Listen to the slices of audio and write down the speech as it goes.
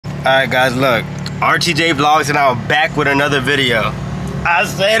Alright guys, look. RTJ Vlogs and I'm back with another video. I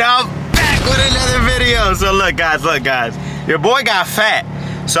said I'm back with another video. So look guys. Your boy got fat.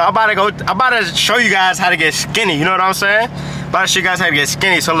 So I'm about to show you guys how to get skinny. You know what I'm saying? About to show you guys how to get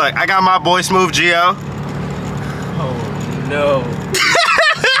skinny. So look, I got my boy Smooth Gio. Oh no.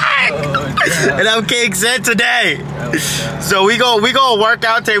 And I'm King Set today. So we go work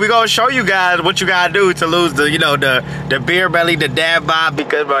out today. We gonna show you guys what you gotta do to lose the, you know, the beer belly, the dad bod,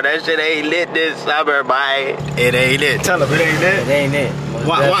 because bro, that shit ain't lit this summer, boy. It ain't lit. Tell them it ain't lit. It ain't it.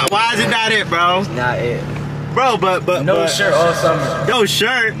 Why is it not it, bro? It's not it. Bro, but no shirt all summer. No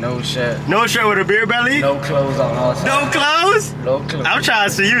shirt? No shirt. No shirt with a beer belly? No clothes on all summer. No clothes? No clothes. I'm trying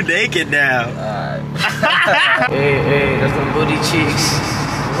to see you naked now. Alright. Hey, that's them booty cheeks.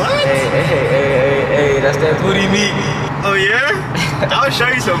 What? Hey, that's that booty meat. Oh yeah? I'll show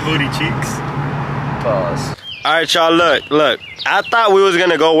you some booty cheeks. Pause. Alright y'all, look. I thought we was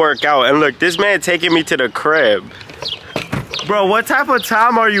gonna go work out, and look, this man taking me to the crib. Bro, what type of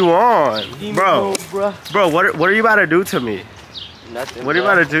time are you on? Bro, what are you about to do to me? Nothing. What are you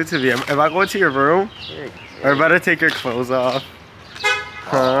about to do to me? Am I going to your room? Are you about to take your clothes off?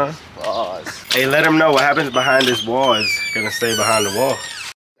 Huh? Pause. Hey, let him know what happens behind this wall is gonna stay behind the wall.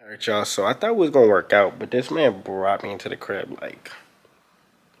 Alright y'all, so I thought we was gonna work out, but this man brought me into the crib like,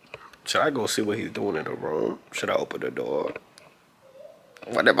 should I go see what he's doing in the room? Should I open the door?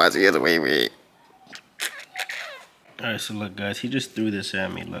 What if I see his way? Alright, so look guys, he just threw this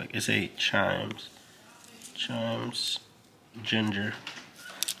at me. Look, it's a chimes ginger.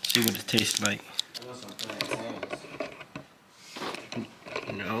 See what it tastes like.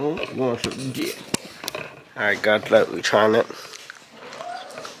 No, you want some? Yeah. Alright guys, look, we trying it.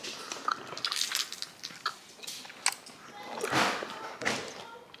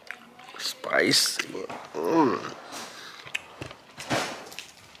 Spicy.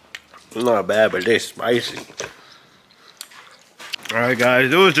 Not bad, but they're spicy. Alright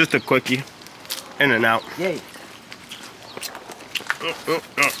guys, it was just a quickie. In and out. Yay.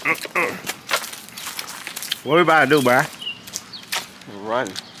 What we about to do, bro? Run.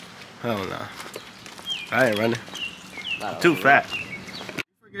 Hell no. I ain't running. Too fat.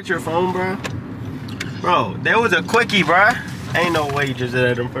 Forget your phone, bro. Bro, there was a quickie, bro. Ain't no way you just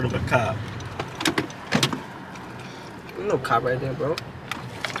did that in front of a cop. There's no cop right there, bro.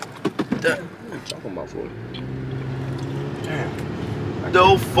 What are you talking about, fool? Damn.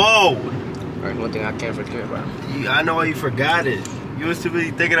 No phone. Alright, one thing I can't forget about. I know why you forgot it. You was too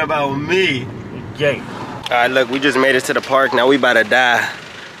busy thinking about me. Jay. Alright, look, we just made it to the park. Now we about to die.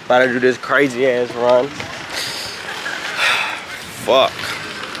 About to do this crazy ass run. Fuck.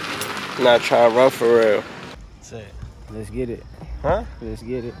 I'm not trying to run for real. That's it. Let's get it. Huh? Let's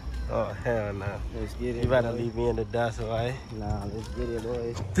get it. Oh, hell no. Let's get it. You about to leave me in the dust, right? Nah, let's get it,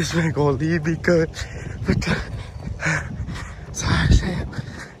 boys. This man gonna leave me good. Sorry, Sam.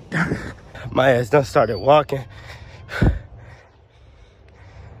 My ass done started walking.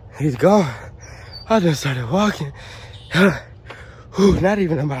 He's gone. I done started walking. Ooh, not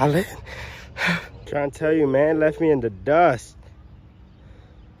even a mile. Trying to tell you, man, left me in the dust.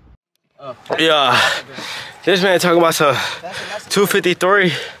 Yeah, this man talking about some 253.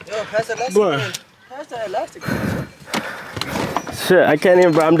 Yo, pass the elastic. Boy. Pass the elastic. Shit, I can't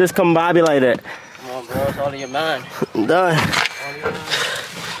even, bro. I'm just coming Bobby like that. Come on, bro. It's all in your mind. I'm done.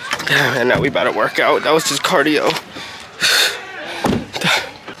 Damn, man, now we about to work out. That was just cardio.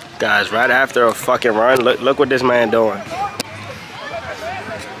 Guys, right after a fucking run, look what this man doing.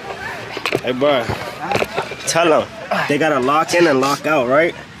 Hey, bro, tell them they gotta lock in and lock out,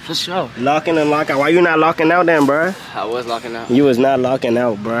 right? For sure. Lock in and lock out. Why you not locking out then, bro? I was locking out. You was not locking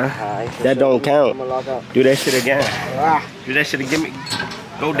out, bro. That don't count. I'm gonna lock out. Do that shit again. Do that shit again.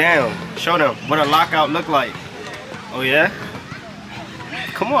 Go down. Show them what a lockout look like. Oh yeah?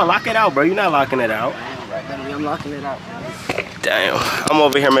 Come on, lock it out, bro. You're not locking it out. Right, baby, I'm locking it out. Damn. I'm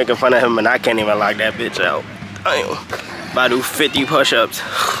over here making fun of him and I can't even lock that bitch out. Damn. About to do 50 push-ups.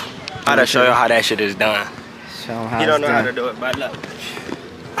 I gotta show you how that shit is done. Show him how You don't know it's how done. to do it, but look.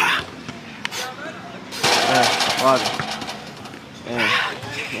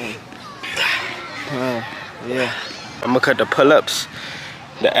 Yeah. I'm gonna cut the pull-ups,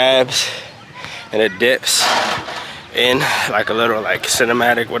 the abs, and the dips in like a little like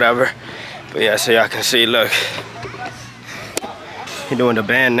cinematic whatever. But yeah, so y'all can see, look. He doing the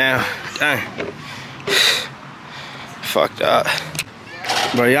band now. Dang. Fucked up.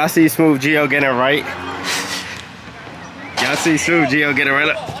 Bro, y'all see Smooth Gio getting it right? Y'all see Smooth Gio getting it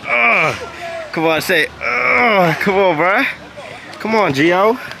right? Come on, say, come on, bro. Come on,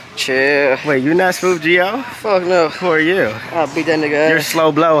 Gio. Chill. Wait, you not Smooth Geo? Fuck no. Who are you? I'll beat that nigga ass. You're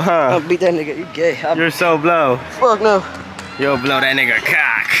slow blow, huh? I'll beat that nigga. You gay. You're so blow. Fuck no. You'll blow that nigga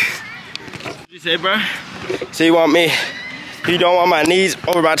cock. What you say, bro? So you want me, you don't want my knees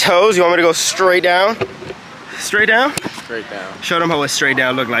over my toes? You want me to go straight down? Straight down? Straight down. Show them how what straight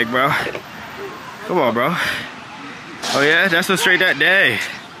down look like, bro. Come on, bro. Oh yeah, that's what straight down, day.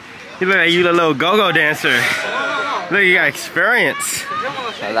 You look like you a little go-go dancer. Look, you got experience.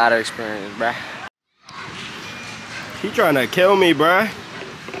 A lot of experience, bruh. He trying to kill me, bruh.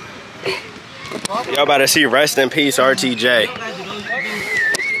 Y'all about to see rest in peace, RTJ.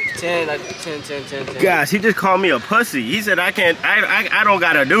 10. Guys, he just called me a pussy. He said I can't, I don't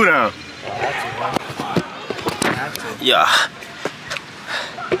gotta do them. Yeah.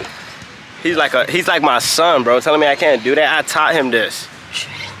 He's like my son, bro, telling me I can't do that. I taught him this.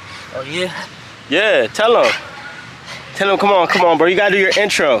 Oh yeah? Yeah, tell him. Tell him, come on, bro. You gotta do your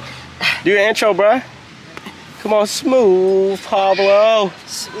intro. Do your intro, bro. Come on, smooth, Pablo.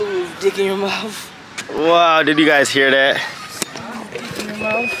 Smooth dick in your mouth. Wow, did you guys hear that? Dick in your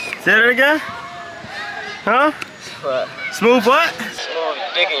mouth. Say that again? Huh? What? Smooth what? Smooth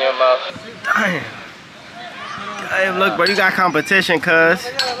dick in your mouth. Damn. Hey, look, bro, you got competition, cuz.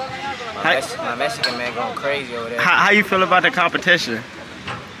 My Mexican man going crazy over there. How you feel about the competition?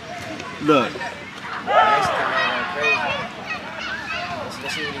 Look. My Mexican man going crazy.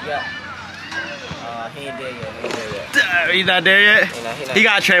 Let's see what he got. He ain't there yet. He's not there yet? He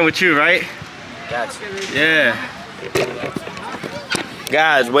got to train with you, right? Got you. Yeah.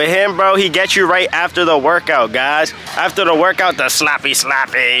 Guys, with him, bro, he gets you right after the workout, guys. After the workout, the sloppy.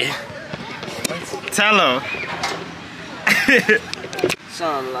 Tell him.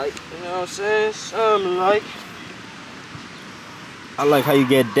 Something like, you know what I'm saying? Something like. I like how you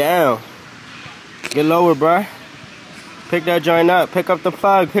get down. Get lower, bro. Pick that joint up. Pick up the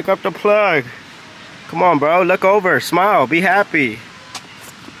plug. Come on, bro. Look over. Smile. Be happy.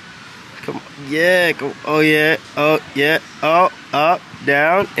 Come on. Yeah. Go. Oh, yeah. Oh, yeah. Oh, up,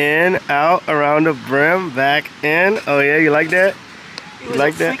 down, in, out, around the brim, back in. Oh, yeah. You like that? You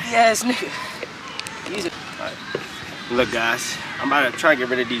like that? Freaky ass nigga. Look, guys. I'm about to try to get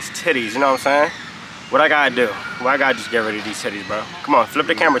rid of these titties. You know what I'm saying? What I gotta do? Well, I gotta just get rid of these titties, bro. Come on. Flip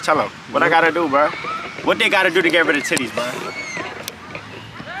the camera. Tell them. What I gotta do, bro? What they gotta do to get rid of titties, bro?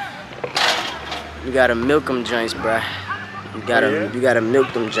 You gotta milk them joints, bruh. You gotta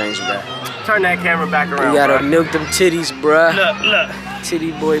milk them joints, bruh. Turn that camera back around, You gotta bro. milk them titties, bruh. Look.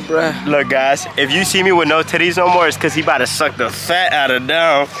 Titty boy, bruh. Look, guys. If you see me with no titties no more, it's because he about to suck the fat out of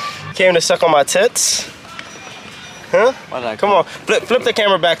them. Came to suck on my tits? Huh? Come on. Flip the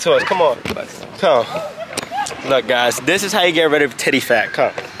camera back to us. Come on. Come. Look, guys. This is how you get rid of titty fat.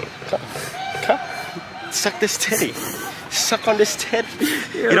 Come. Suck this titty. Suck on this titty.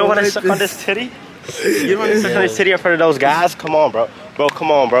 You don't want to suck on this titty? You don't want to suck on this titty in front of those guys? Come on, bro. Bro,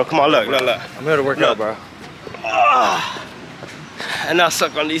 come on, bro. Come on, look. I'm here to work out, bro. And now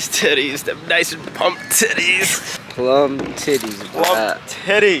suck on these titties. Them nice pump titties. Plum titties, bro. Plump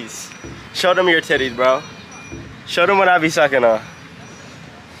titties. Show them your titties, bro. Show them what I be sucking on.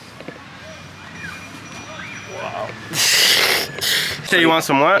 Wow. So you want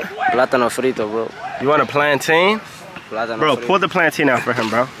some what? Plátano frito, bro. You want a plantain? Plátano Bro, frito. pull the plantain out for him,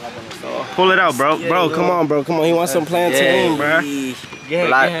 bro. Pull it out, bro. Bro, come on, bro. Come on. He wants some plantain, bro.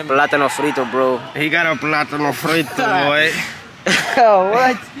 Plátano frito, bro. He got a plátano frito, boy. Oh,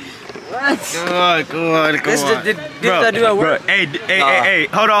 what? Come on. Did I do at work? Bro, hey.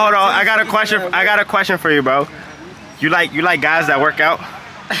 Hold on. I got a question for you, bro. You like guys that work out?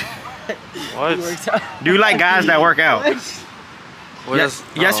 What? Do you like guys that work out?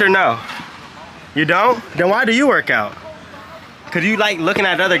 Yes or no? You don't? Then why do you work out? Cause you like looking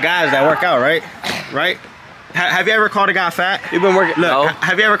at other guys that work out, right? Right? Have you ever called a guy fat? You've been working. Look, No.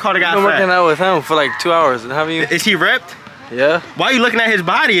 have you ever called a guy fat? I've been working out with him for like 2 hours. Haven't you? Is he ripped? Yeah. Why are you looking at his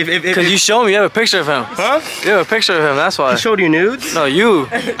body? Because you showed me. You have a picture of him. Huh? You have a picture of him. That's why. He showed you nudes? No, you.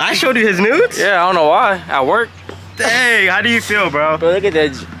 I showed you his nudes? Yeah, I don't know why. At work. Dang, how do you feel, bro? Bro, look at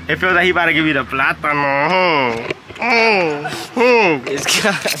that. It feels like he about to give you the plátano. It's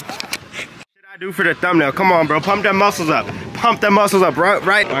got. What should I do for the thumbnail? Come on, bro. Pump them muscles up. Pump them muscles up, right?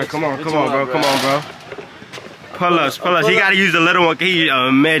 All right, come on, bro. Come on, bro. Pull ups. He gotta use the little one. He's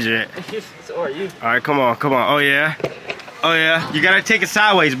a midget. So are you. All right, come on. Oh yeah. You gotta take it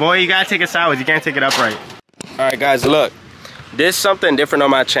sideways, boy. You gotta take it sideways. You can't take it upright. All right, guys, look. This is something different on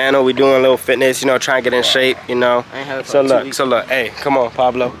my channel. We doing a little fitness, you know, trying to get in shape, you know. So look. Hey, come on,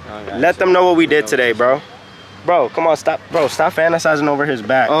 Pablo. Let them know what we did today, bro. Bro, come on, stop. Bro, stop fantasizing over his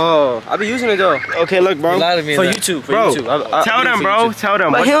back. Oh, I be using it though. Okay, look, bro. For YouTube, for bro, YouTube. Tell them, bro. YouTube. Tell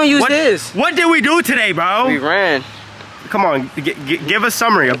them. But he don't use this. What did we do today, bro? We ran. Come on, give a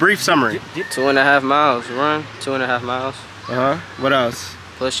summary, a brief summary. 2.5 miles. Run 2.5 miles. What else?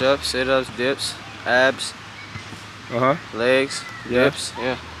 Push-ups, sit-ups, dips, abs. Legs, dips.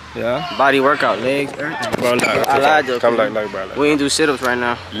 Yeah. Body workout, legs, everything. Bro, look, I lied though. Come look, bro. We ain't do sit-ups right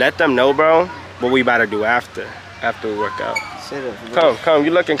now. Let them know, bro, what we about to do after we work out. Sit-ups. Come.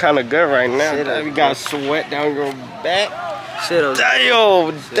 You looking kind of good right now. Sit-ups. You got sweat down your back. Sit-ups.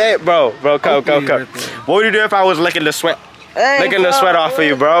 Damn, bro, come. What would you do if I was licking the sweat? Licking the sweat off of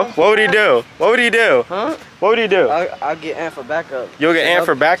you, bro. What would he do? Huh? What would he do? I'll get Ant for backup. You'll get Ant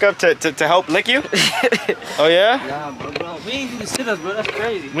for backup to help lick you? Oh yeah? Nah, bro. We ain't do the sit-ups, bro. That's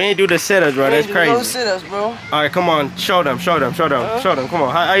crazy. We ain't do the sit-ups, bro. That's crazy. No sit-ups, bro. All right, come on. Show them. Come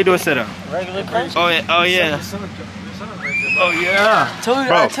on. How you do a sit-up? Regular crunch. Oh yeah. Oh yeah. I told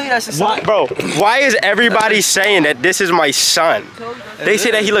you that's the son. Bro, why is everybody saying that this is my son? They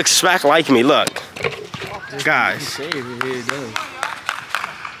say that he looks smack like me. Look, guys.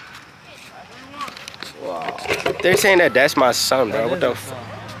 Wow. They're saying that that's my son, bro. What the fuck?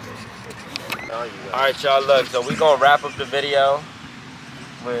 Alright, y'all, look, so we gonna wrap up the video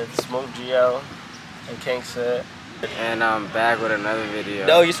with Smooth Geo and King Sid. And I'm back with another video.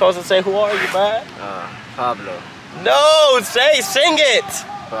 No, you supposed to say who are you, man? Pablo. No, sing it!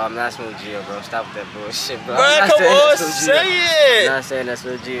 Bro, I'm not Smooth Geo, bro. Stop with that bullshit, bro. Bro, come on, say it! I'm not saying that's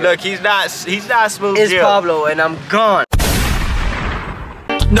Smooth Geo. Look, he's not Smooth It's Geo. Pablo, and I'm gone.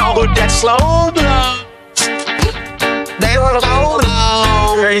 No, that's slow blow. They want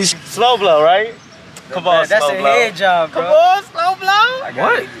to slow blow, right? Come on, that's slow a blow. head job, bro. Come on, slow blow. I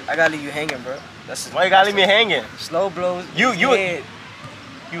gotta leave you hanging, bro. Why you gotta leave me hanging? Slow blows. You head.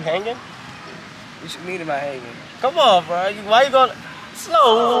 You hanging? You should mean about hanging. Come on, bro. Why you going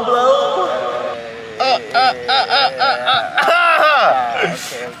slow blow? Okay.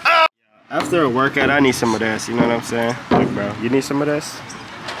 After a workout, I need some of this. You know what I'm saying? Look, bro. You need some of this?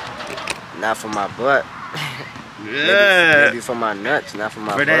 Not for my butt. Yeah. Maybe for my nuts, not for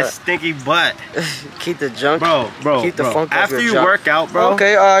my butt. For that stinky butt. Keep the junk. Bro. Keep the funk off after your you junk. work out, bro.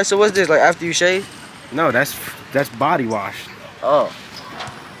 Okay, alright, so what's this? Like after you shave? No, that's body wash. Oh.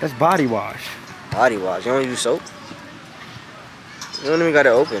 That's body wash. Body wash. You don't use soap? You don't even got it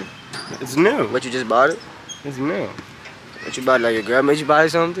open. It's new. What, you just bought it? It's new. What you bought? Like your girl made you buy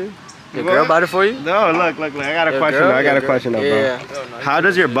something too? Your girl bought it for you? No, look. I got a question. I got a question, bro. Yeah. How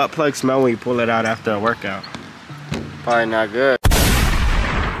does your butt plug smell when you pull it out after a workout? Probably not good.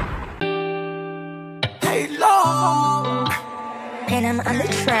 Hey, love. And I'm on the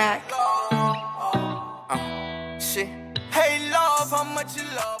track. Shit. Hey, love, how much you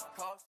love?